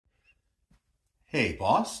Hey,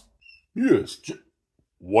 boss. Yes,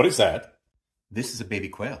 what is that? This is a baby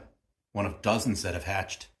quail. One of dozens that have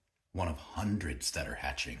hatched. One of hundreds that are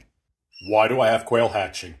hatching. Why do I have quail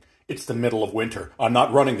hatching? It's the middle of winter. I'm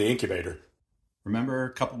not running the incubator. Remember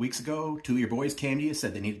a couple weeks ago, two of your boys came to you,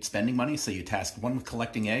 said they needed spending money, so you tasked one with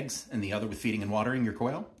collecting eggs and the other with feeding and watering your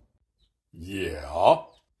quail? Yeah?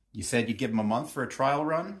 You said you'd give them a month for a trial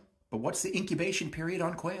run, but what's the incubation period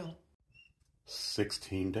on quail?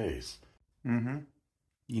 16 days. Mm-hmm.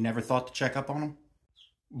 You never thought to check up on them?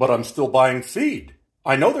 But I'm still buying feed.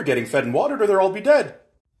 I know they're getting fed and watered or they'll all be dead.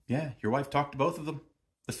 Yeah, your wife talked to both of them.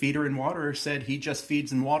 The feeder and waterer said he just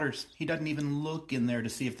feeds and waters. He doesn't even look in there to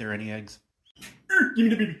see if there are any eggs. Give me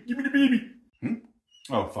the baby. Give me the baby.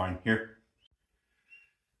 Oh, fine. Here.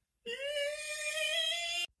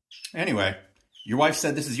 Anyway, your wife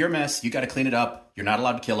said this is your mess. You got to clean it up. You're not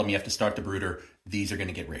allowed to kill them. You have to start the brooder. These are going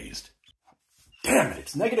to get raised. Damn it,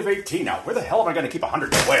 it's negative 18 now. Where the hell am I going to keep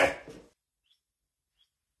 100 quail?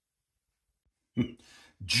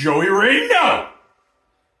 Joey Reno!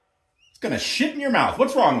 It's going to shit in your mouth.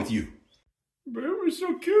 What's wrong with you? But it was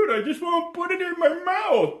so cute. I just want to put it in my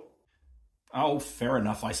mouth. Oh, fair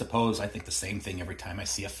enough, I suppose. I think the same thing every time I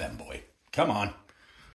see a femboy. Come on.